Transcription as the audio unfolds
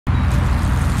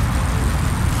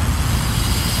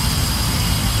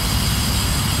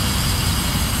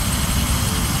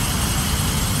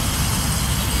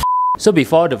So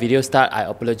before the video start, I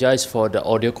apologize for the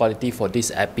audio quality for this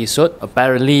episode.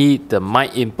 Apparently, the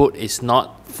mic input is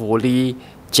not fully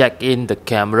jacked in the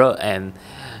camera and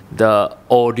the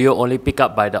audio only pick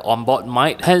up by the onboard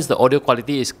mic. Hence, the audio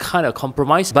quality is kind of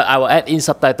compromised, but I will add in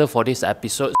subtitle for this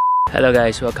episode. Hello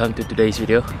guys, welcome to today's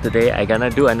video. Today I gonna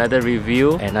do another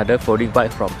review, another folding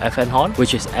bike from Fnhon,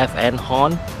 which is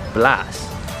Fnhon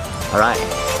Blast. Alright,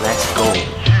 let's go.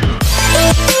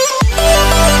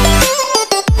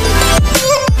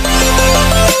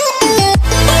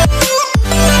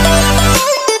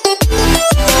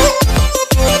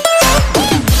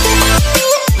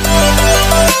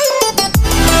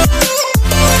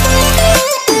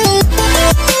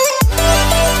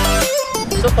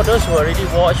 So for those who already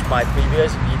watched my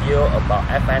previous video about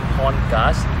Fnhon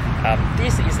Blast,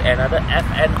 this is another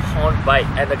Fnhon bike,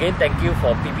 and again thank you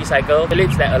for PP Cycle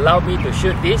Philips that allowed me to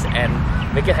shoot this and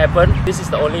make it happen. This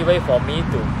is the only way for me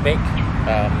to make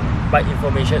bike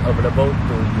information available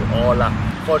to you all.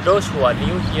 For those who are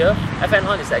new here,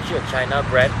 Fnhon is actually a China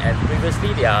brand, and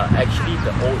previously they are actually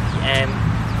the OEM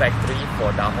factory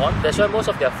for Dahon. That's why most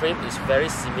of their frame is very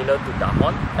similar to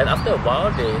Dahon, and after a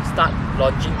while they start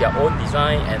launching their own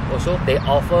design, and also they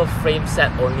offer frame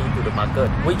set only to the market,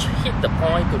 which hit the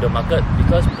point to the market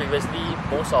because previously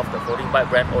most of the folding bike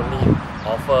brand only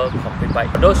offer complete bike.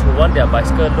 For those who want their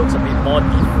bicycle looks a bit more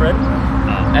different,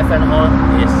 Fnhon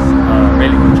is a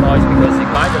really good choice because you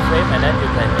buy the frame and then you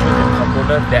can choose the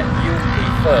component that you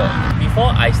prefer.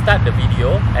 Before I start the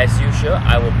video, as usual,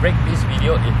 I will break this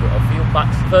video into a few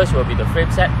parts. First will be the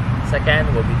frame set, second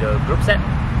will be the group set,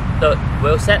 third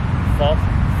wheel set, fourth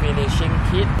finishing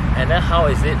kit, and then how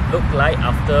is it look like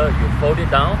after you fold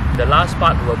it down. The last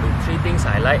part will be 3 things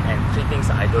I like and 3 things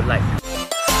I don't like.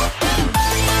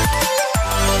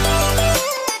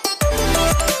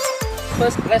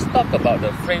 First, let's talk about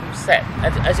the frame set.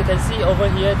 As you can see over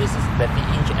here, this is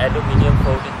 30-inch aluminium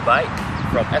folding bike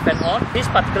from Fnhon. This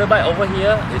particular bike over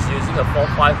here is using a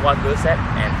 451 wheel set,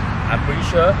 and I'm pretty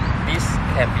sure this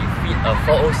can be fit a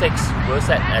 406 wheel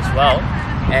set as well.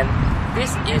 And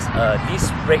this is a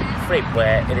disc brake frame,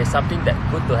 where it is something that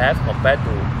good to have compared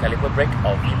to caliper brake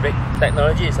or V-brake.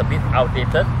 Technology is a bit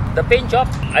outdated. The paint job,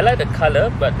 I like the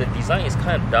color, but the design is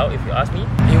kind of dull if you ask me.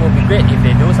 It would be great if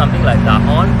they do something like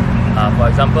Dahon. For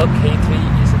example, K3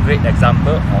 is a great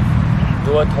example of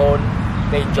dual tone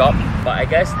paint job, but I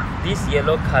guess this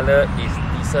yellow color is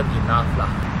decent enough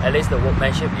lah. At least the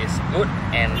workmanship is good,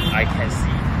 and I can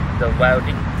see the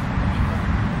welding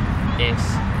is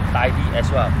tidy as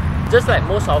well. Just like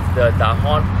most of the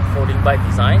Dahon folding bike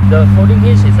design, the folding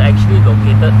hinge is actually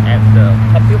located at the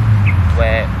top tube,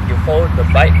 where you fold the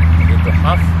bike into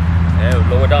half, and you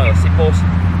lower down your seat post,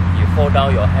 you fold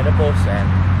down your handle post, and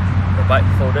the bike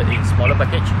folded in smaller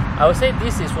package. I would say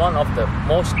this is one of the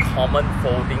most common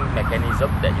folding mechanism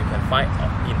that you can find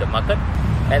in the market,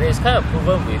 and it's kind of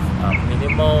proven with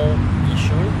minimal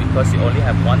issue because you only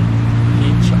have one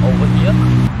hinge over here.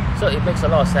 So it makes a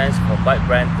lot of sense for bike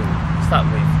brand to start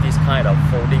with this kind of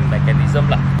folding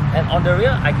mechanism lah. And on the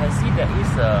rear, I can see there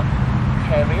is a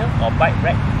carrier or bike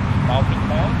rack mounting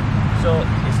mount. So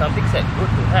it's something that's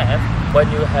good to have.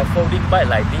 When you have folding bike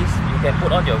like this, you can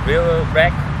put on your rear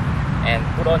rack and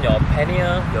put on your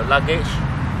pannier, your luggage,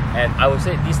 and I would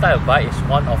say this type of bike is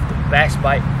one of the best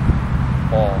bike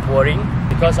for touring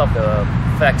because of the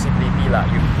flexibility lah.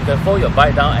 You can fold your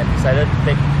bike down and decided to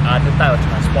take other type of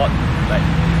transport, like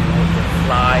you can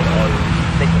fly or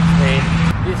take a train.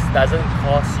 This doesn't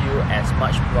cause you as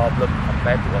much problem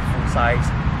compared to a full-size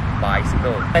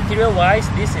bicycle. Material wise,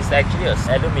 this is actually a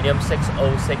aluminium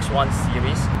 6061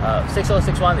 series.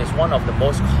 6061 is one of the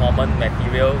most common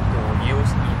material to use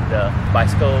in the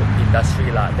bicycle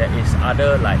industry lah. There is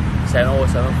other like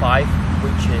 7075,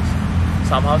 which is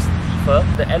somehow stiffer.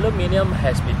 The aluminium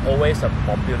has been always a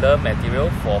popular material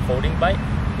for folding bike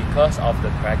because of the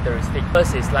characteristic.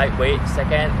 First is lightweight,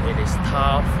 second it is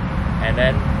tough, and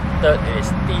then third it is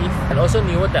stiff. And also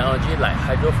newer technology like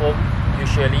hydrofoam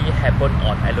usually happen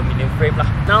on aluminium frame lah.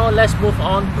 Now let's move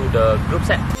on to the group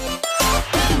set.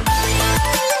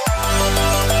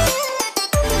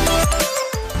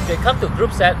 They come to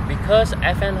group set because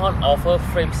Fnhon offer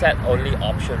frame set only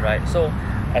option, right? So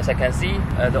as I can see,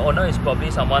 the owner is probably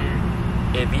someone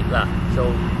avid lah. So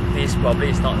this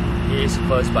probably is not his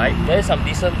first bike. There is some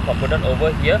decent component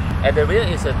over here. At the rear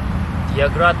is a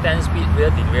Tiagra 10-speed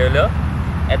rear derailleur.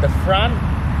 At the front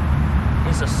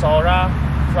is a Sora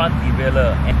front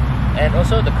derailleur, and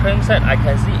also the crankset, I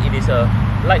can see it is a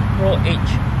Light Pro H,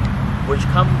 which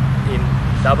come in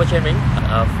double chainring,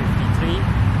 53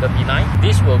 39.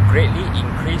 This will greatly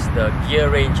increase the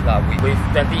gear range with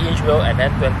 20-inch wheel and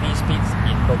then 20 speeds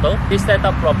in total. This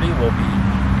setup probably will be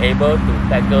able to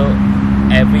tackle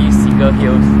every single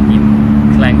hills in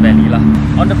Klang Valley lah.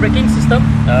 On the braking system,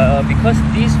 because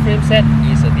this frame set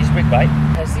is a disc brake bike,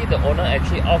 I see the owner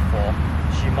actually opt for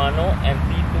Shimano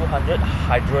MP200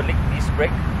 hydraulic disc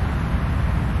brake.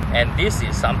 And this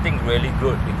is something really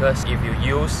good because if you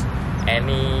use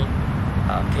any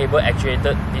cable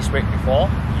actuated disc brake before,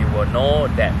 you will know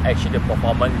that actually the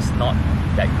performance is not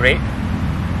that great.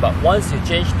 But once you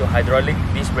change to hydraulic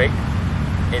disc brake,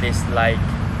 it is like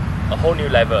a whole new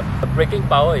level. The braking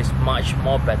power is much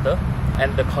more better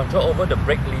and the control over the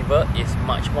brake lever is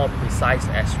much more precise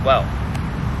as well.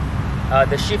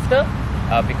 The shifter,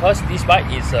 because this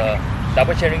bike is a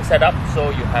double chainring setup,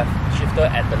 so you have shifter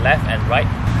at the left and right,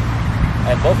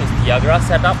 and both is Tiagra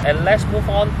setup. And let's move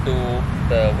on to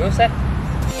the wheel set.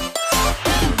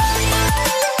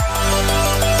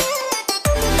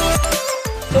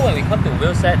 So when we come to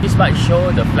wheel set, this bike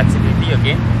show the flexibility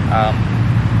again.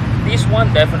 This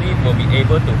one definitely will be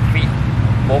able to fit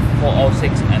both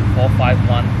 406 and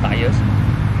 451 tires.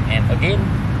 And again,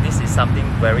 this is something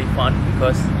very fun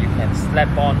because you can slap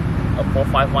on a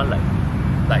 451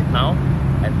 like now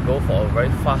and go for a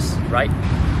very fast ride.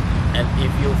 And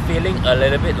if you're feeling a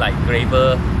little bit like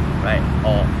gravel, right,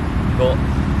 or go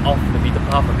off the beaten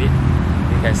path a bit,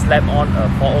 you can slap on a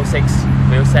 406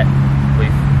 wheel set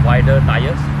with wider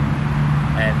tires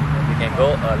and you can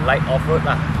go a light off-road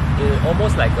lah. It's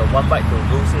almost like a one bike to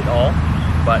lose it all,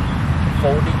 but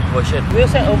folding version. Wheel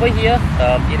set over here,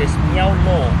 it is Fnhon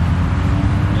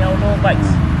bikes.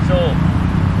 So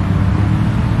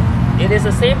it is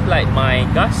the same like my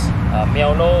Gus.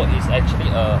 Fnhon is actually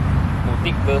a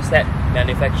boutique wheel set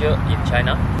manufacturer in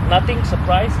China. Nothing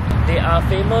surprise, they are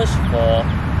famous for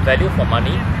value for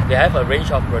money. They have a range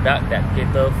of products that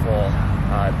cater for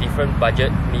different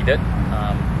budget needed,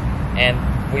 and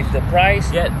with the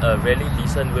price, get a really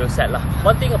decent wheel set lah.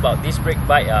 One thing about this brake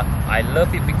bike, I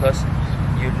love it because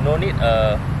you no need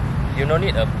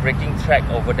a braking track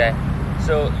over there,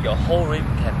 so your whole rim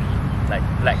can be like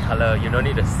black color. You don't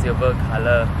need a silver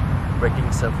color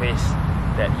braking surface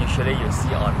that usually you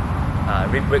see on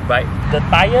rim brake bike. The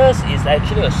tires is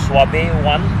actually a Swabe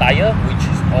 1 tire, which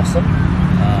is awesome.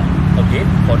 Again,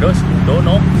 for those who don't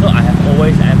know, so I have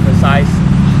always emphasized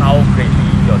how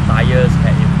greatly your tires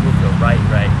can improve your ride,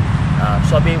 right?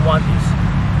 Swabe 1 is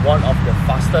one of the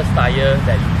fastest tires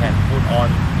that you can put on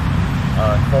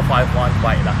a 451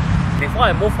 bike lah. Before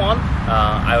I move on,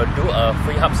 I will do a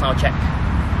free hub sound check.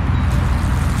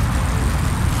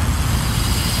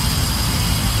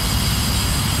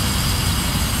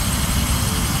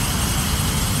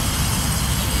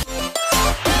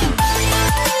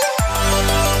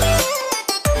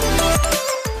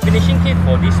 Finishing kit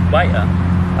for this bike,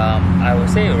 I would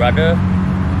say rather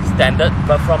standard,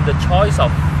 but from the choice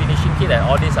of finishing kit and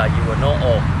all this, you will know,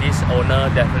 oh, this owner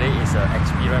definitely is an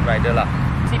experienced rider lah.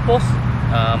 Seat post,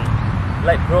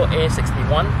 Light Pro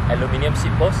A61 aluminium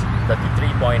seat post,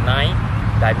 33.9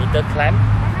 diameter clamp.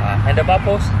 Handlebar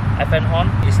post,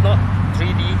 Fnhon. It's not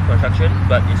 3D construction,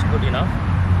 but it's good enough.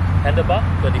 Handlebar,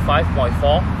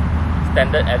 25.4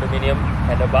 standard aluminium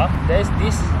handlebar. There's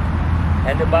this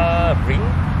handlebar ring,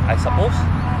 I suppose,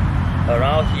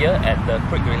 around here at the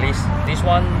quick release. This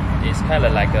one is kind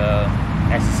of like a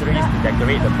accessories to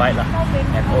decorate the bike lah.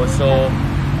 And also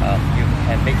you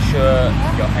can make sure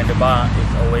your handlebar is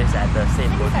always at the same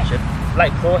position.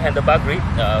 Light Pro handlebar grip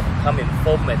come in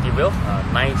foam material,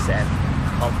 nice and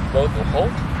comfortable to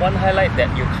hold. One highlight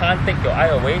that you can't take your eye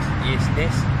away is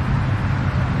this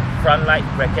front light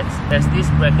brackets. There's these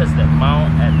brackets that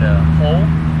mount at the hole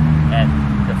at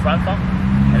the front top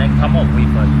and then come up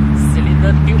with a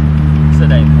cylinder tube so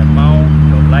that you can mount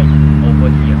your light over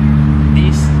here.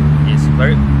 This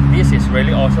is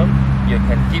really awesome. You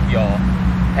can keep your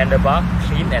handlebar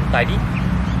clean and tidy,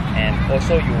 and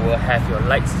also you will have your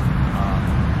lights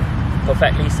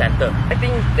perfectly centered. I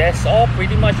think that's all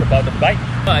pretty much about the bike.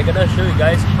 I'm gonna show you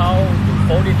guys how to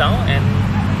fold it down and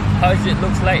how it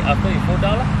looks like after you fold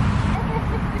down lah.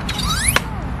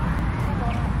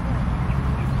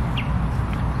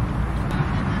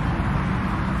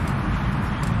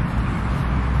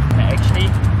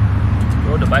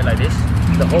 The bike like this,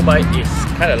 the whole bike is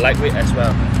kind of lightweight as well.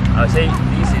 I would say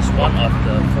this is one of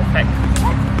the perfect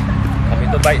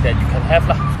commuter bike that you can have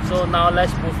lah. So now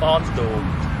let's move on to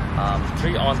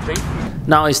 3-on-3.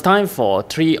 Now it's time for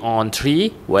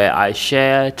 3-on-3, where I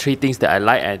share 3 things that I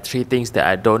like and 3 things that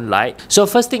I don't like. So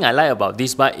first thing I like about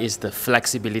this bike is the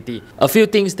flexibility. A few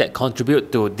things that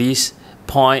contribute to this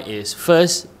point is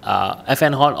first,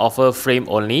 Fnhon offer frame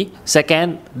only.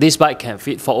 Second, this bike can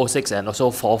fit 406 and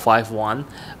also 451.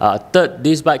 Third,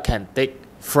 this bike can take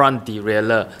front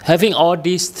derailleur. Having all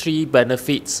these three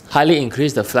benefits highly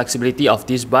increase the flexibility of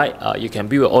this bike. You can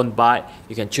build your own bike,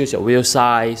 you can choose your wheel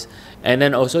size, and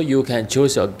then also you can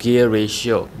choose your gear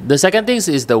ratio. The second thing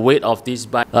is the weight of this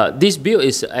bike. This build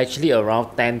is actually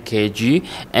around 10 kg,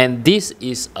 and this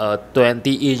is a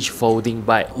 20-inch folding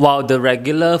bike. While the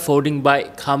regular folding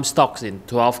bike comes stocks in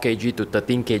 12 kg to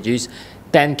 13 kgs,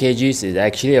 10 kgs is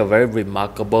actually a very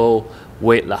remarkable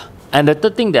weight lah. And the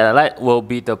third thing that I like will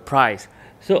be the price.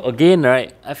 So again,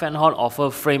 right, Fnhon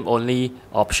offer frame only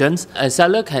options. A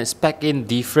seller can spec in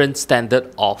different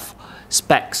standard of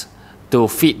specs to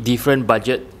fit different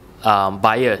budget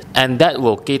buyers, and that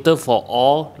will cater for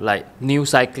all like new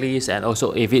cyclists and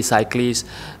also avid cyclists.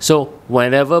 So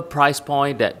whenever price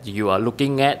point that you are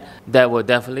looking at, there will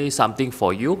definitely something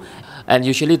for you, and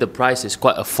usually the price is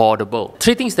quite affordable.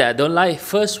 Three things that I don't like.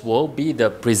 First will be the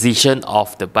precision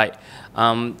of the bike.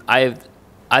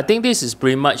 I think this is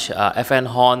pretty much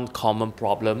Fnhon common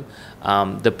problem.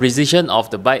 The precision of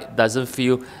the bike doesn't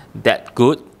feel that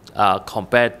good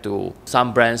compared to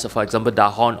some brands, for example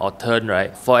Dahon or Turn,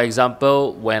 right? For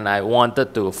example, when I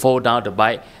wanted to fold down the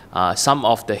bike, some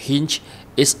of the hinge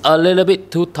is a little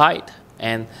bit too tight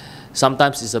and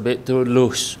sometimes it's a bit too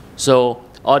loose. So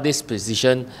all this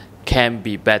precision can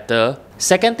be better.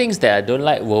 Second things that I don't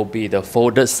like will be the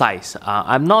folded size.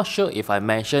 I'm not sure if I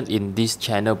mentioned in this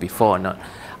channel before or not.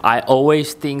 I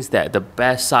always think that the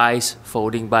best size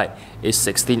folding bike is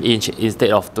 16-inch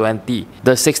instead of 20.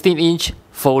 The 16-inch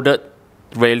folded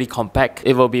really compact.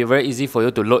 It will be very easy for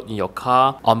you to load in your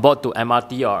car, on board to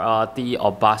MRT or LRT or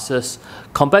buses.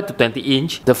 Compared to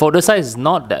 20-inch, the folder size is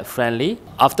not that friendly.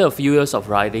 After a few years of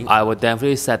riding, I would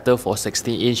definitely settle for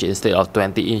 16-inch instead of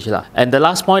 20-inch lah. And the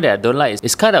last point that I don't like is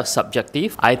it's kind of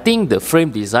subjective. I think the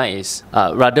frame design is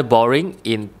rather boring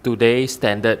in today's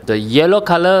standard. The yellow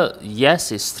color,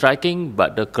 yes, is striking,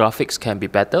 but the graphics can be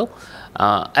better.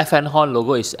 Fnhon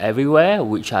logo is everywhere,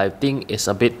 which I think is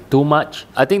a bit too much.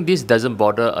 I think this doesn't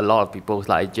bother a lot of people,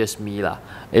 like just me lah.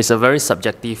 It's a very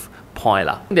subjective point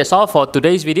lah. That's all for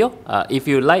today's video. If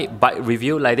you like bike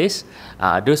review like this,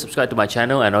 do subscribe to my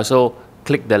channel and also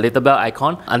click the little bell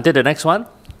icon. Until the next one,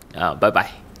 bye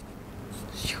bye.